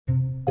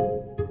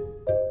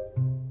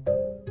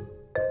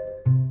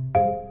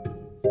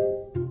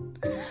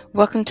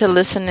Welcome to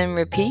Listen and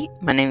Repeat.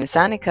 My name is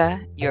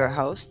Annika, your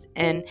host,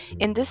 and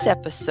in this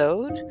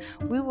episode,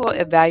 we will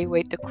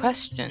evaluate the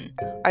question,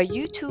 are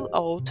you too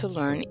old to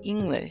learn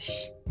English?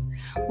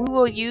 We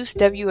will use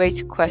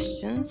WH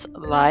questions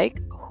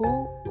like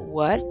who,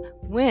 what,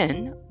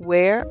 when,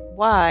 where,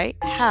 why,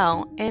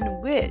 how,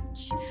 and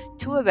which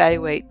to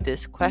evaluate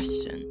this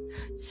question.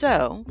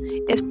 So,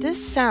 if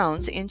this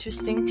sounds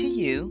interesting to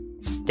you,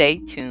 stay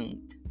tuned.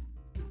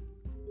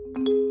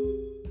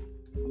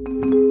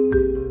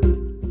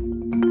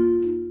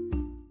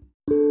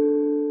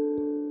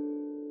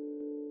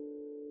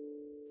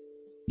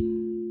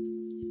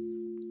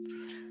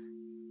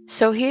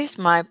 So here's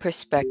my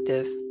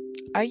perspective.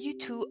 Are you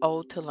too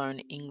old to learn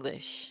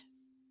English?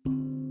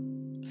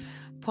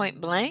 Point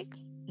blank?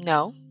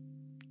 No.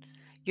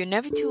 You're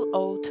never too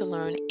old to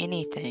learn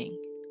anything.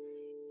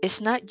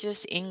 It's not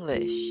just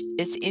English,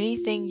 it's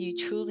anything you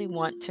truly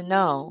want to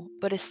know,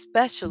 but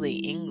especially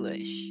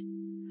English.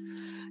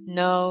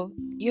 No,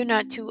 you're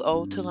not too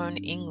old to learn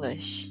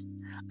English.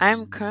 I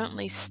am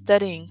currently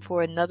studying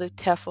for another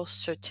TEFL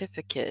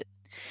certificate.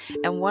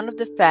 And one of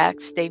the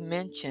facts they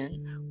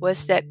mentioned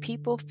was that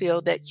people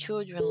feel that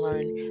children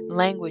learn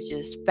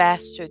languages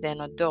faster than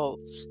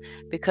adults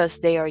because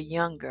they are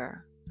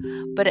younger.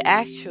 But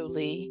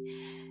actually,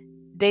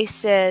 they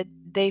said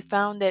they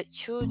found that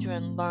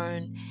children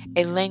learn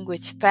a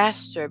language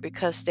faster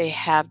because they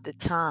have the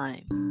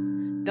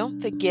time. Don't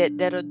forget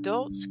that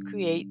adults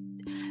create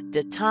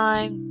the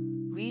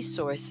time,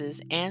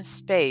 resources, and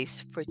space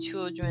for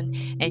children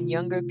and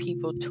younger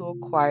people to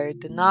acquire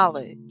the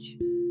knowledge.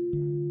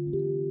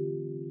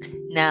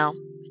 Now,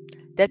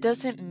 that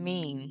doesn't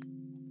mean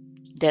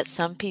that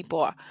some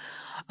people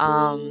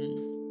are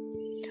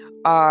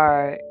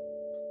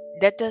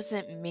that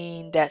doesn't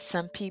mean that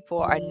some people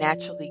are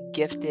naturally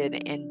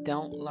gifted and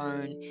don't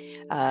learn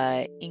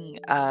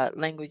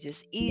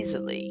languages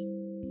easily.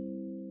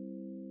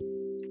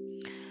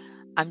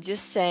 I'm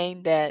just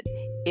saying that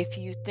if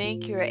you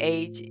think your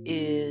age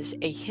is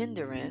a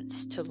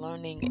hindrance to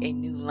learning a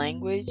new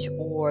language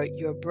or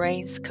your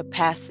brain's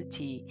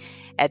capacity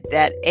at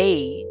that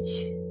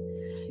age,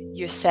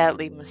 you're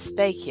sadly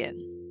mistaken.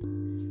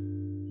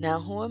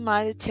 Now, who am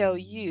I to tell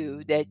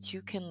you that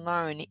you can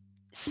learn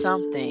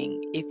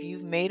something if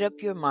you've made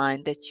up your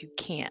mind that you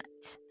can't?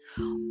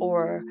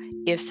 Or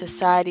if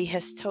society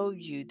has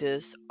told you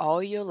this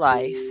all your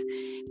life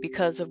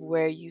because of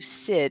where you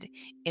sit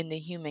in the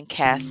human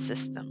caste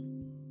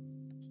system?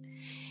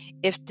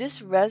 If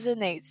this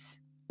resonates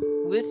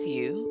with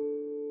you,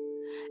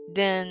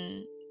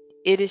 then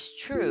it is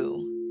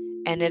true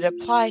and it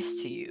applies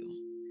to you.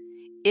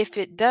 If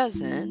it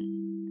doesn't,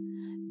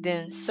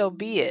 then so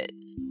be it.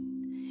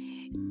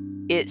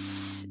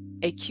 It's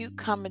a cute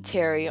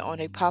commentary on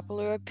a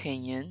popular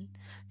opinion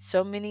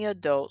so many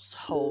adults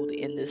hold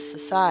in this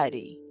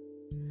society,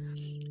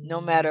 no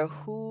matter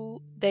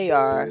who they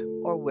are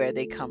or where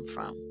they come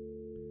from.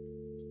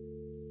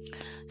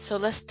 So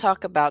let's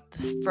talk about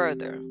this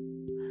further.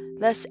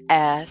 Let's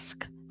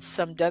ask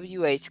some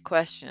WH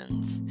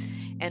questions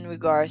in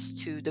regards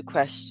to the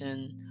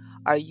question,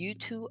 are you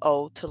too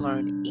old to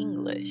learn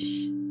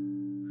English?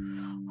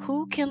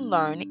 Who can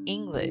learn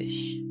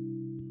English?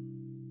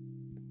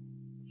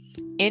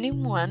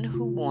 Anyone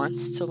who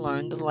wants to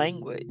learn the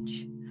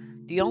language.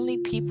 The only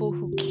people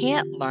who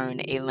can't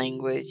learn a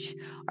language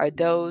are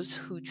those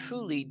who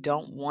truly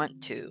don't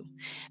want to,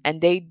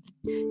 and they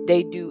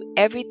do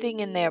everything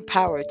in their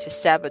power to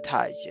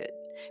sabotage it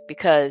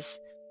because,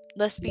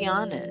 let's be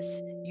honest,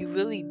 you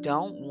really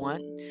don't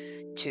want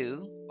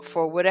to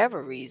for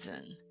whatever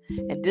reason.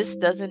 And this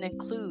doesn't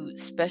include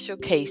special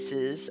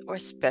cases or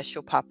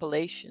special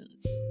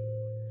populations.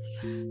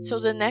 So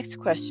the next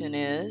question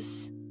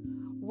is,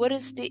 what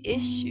is the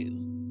issue?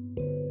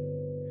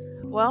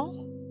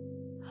 Well,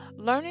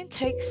 learning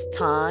takes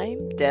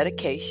time,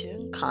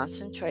 dedication,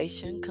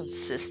 concentration,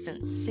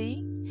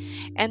 consistency,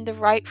 and the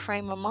right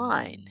frame of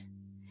mind.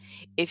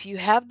 If you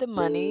have the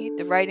money,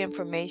 the right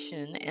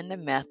information, and the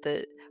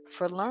method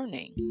for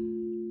learning.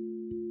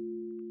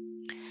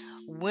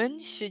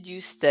 When should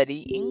you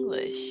study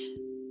English?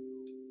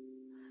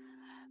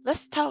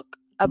 Let's talk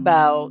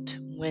about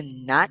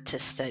when not to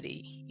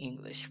study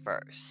English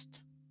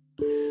first.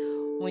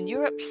 When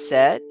you're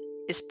upset,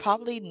 it's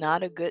probably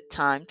not a good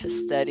time to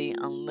study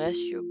unless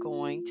you're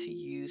going to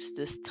use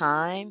this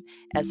time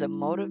as a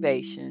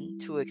motivation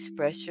to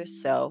express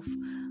yourself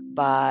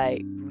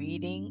by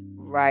reading,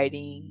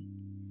 writing,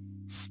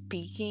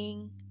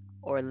 speaking,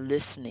 or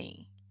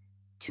listening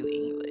to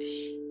English.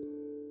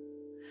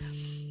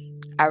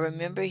 I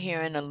remember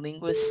hearing a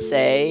linguist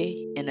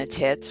say in a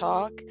TED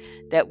Talk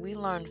that we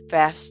learn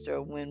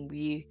faster when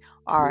we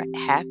are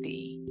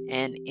happy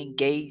and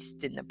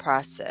engaged in the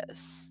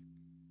process.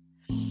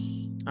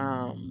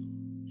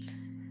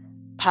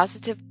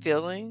 Positive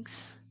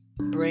feelings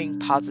bring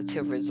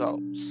positive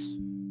results.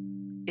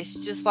 It's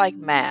just like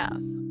math.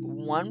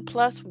 1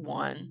 plus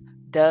 1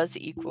 does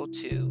equal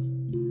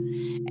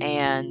 2.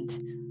 And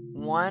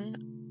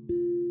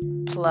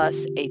 1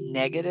 plus a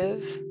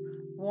negative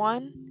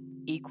 1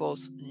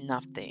 equals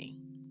nothing.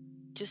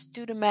 Just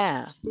do the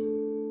math.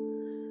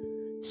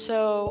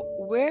 So,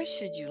 where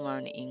should you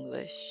learn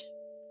English?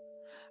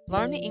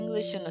 Learn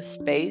English in a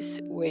space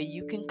where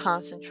you can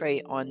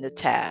concentrate on the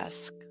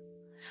task.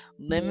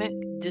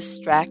 Limit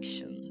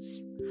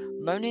distractions.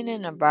 Learn in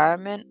an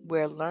environment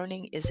where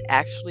learning is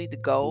actually the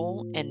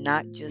goal and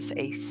not just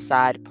a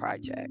side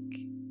project.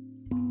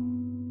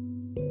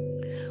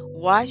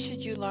 Why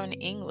should you learn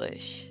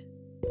English?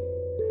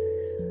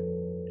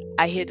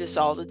 I hear this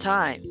all the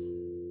time.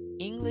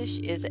 English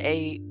is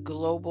a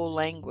global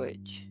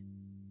language.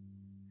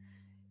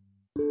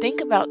 Think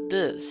about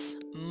this.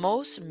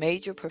 Most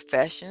major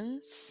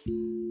professions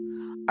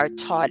are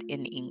taught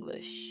in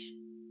English.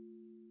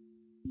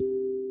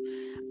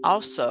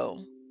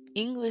 Also,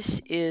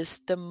 English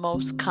is the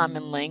most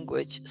common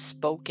language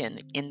spoken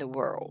in the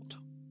world.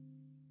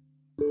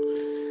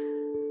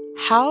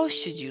 How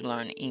should you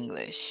learn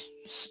English?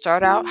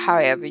 Start out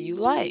however you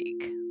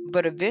like,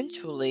 but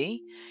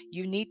eventually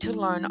you need to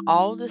learn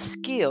all the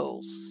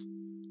skills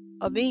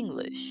of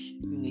English.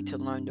 You need to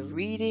learn the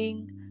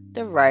reading,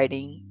 the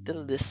writing, the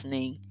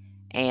listening,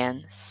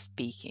 and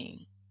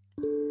speaking.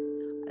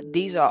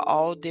 These are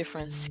all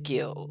different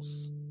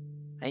skills,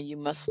 and you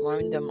must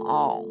learn them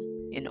all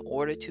in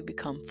order to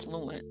become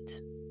fluent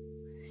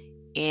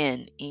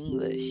in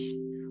English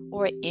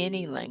or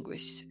any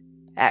language,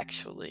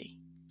 actually.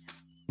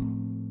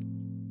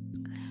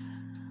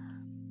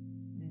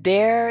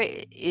 There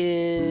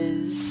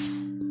is,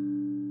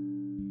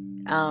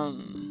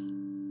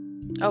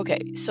 okay,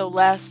 so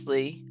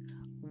lastly,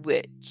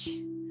 which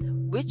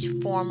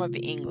form of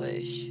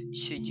English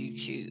should you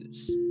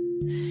choose?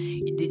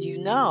 Did you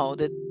know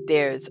that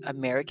there's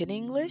American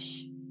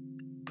English,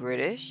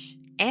 British,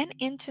 and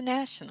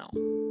international?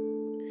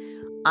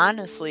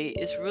 Honestly,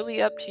 it's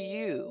really up to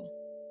you.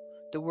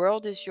 The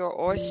world is your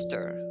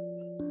oyster.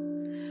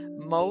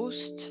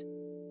 Most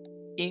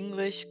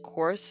English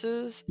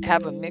courses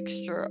have a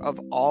mixture of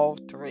all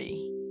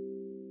three.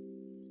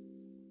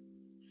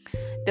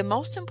 The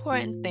most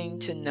important thing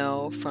to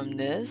know from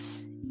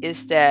this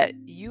is that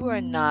you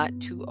are not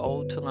too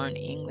old to learn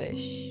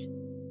English.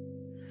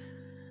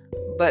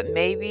 But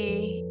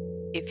maybe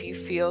if you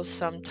feel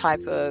some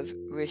type of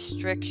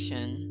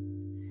restriction,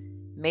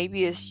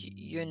 maybe it's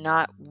you're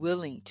not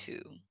willing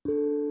to.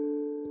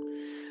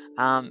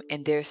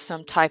 And there's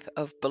some type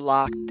of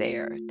block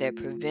there that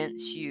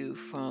prevents you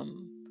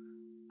from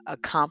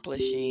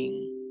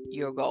accomplishing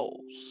your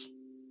goals.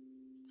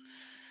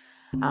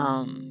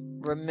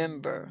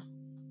 Remember,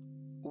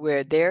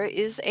 where there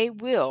is a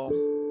will,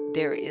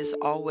 there is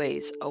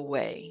always a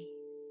way.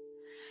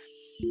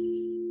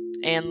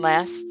 And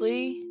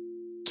lastly,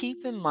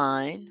 keep in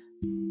mind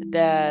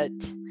that,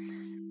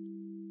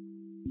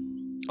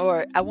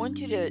 or I want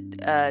you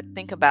to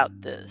think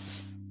about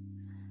this.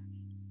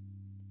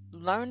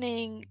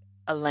 Learning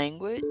a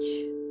language,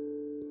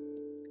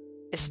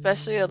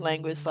 especially a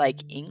language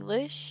like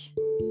English,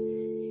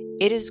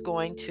 it is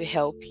going to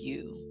help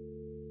you.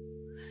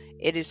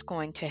 It is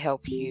going to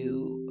help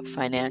you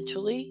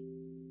financially.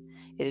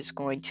 It is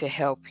going to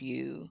help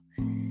you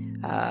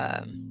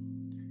uh,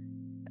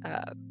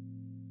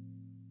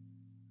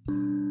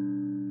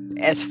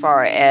 as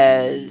far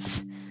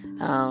as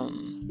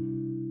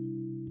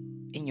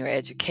in your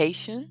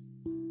education,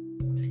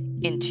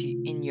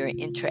 in your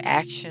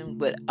interaction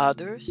with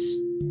others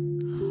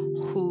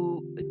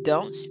who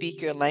don't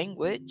speak your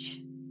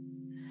language,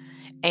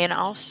 and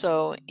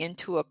also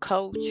into a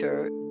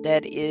culture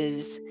that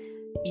is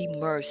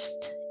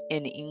immersed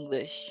in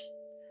English.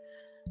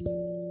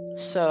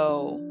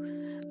 So,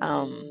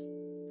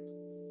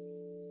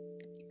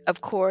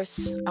 of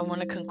course, I want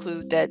to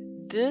conclude that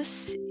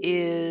this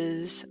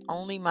is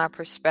only my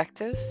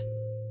perspective.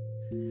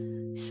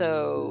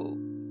 So,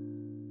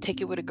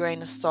 take it with a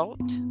grain of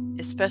salt,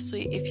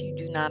 especially if you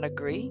do not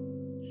agree.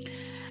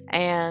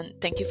 And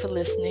thank you for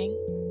listening.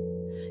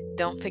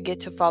 Don't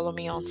forget to follow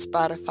me on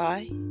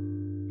Spotify.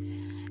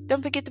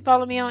 Don't forget to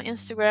follow me on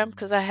Instagram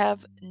because I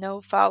have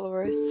no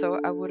followers, so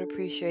I would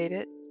appreciate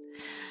it.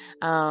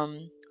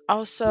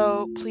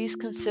 Also, please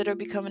consider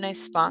becoming a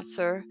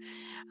sponsor.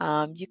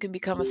 You can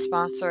become a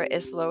sponsor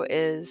as low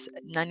as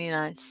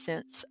 99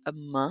 cents a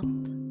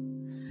month.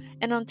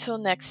 And until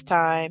next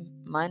time,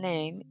 my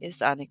name is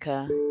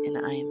Annika, and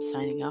I am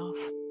signing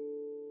off.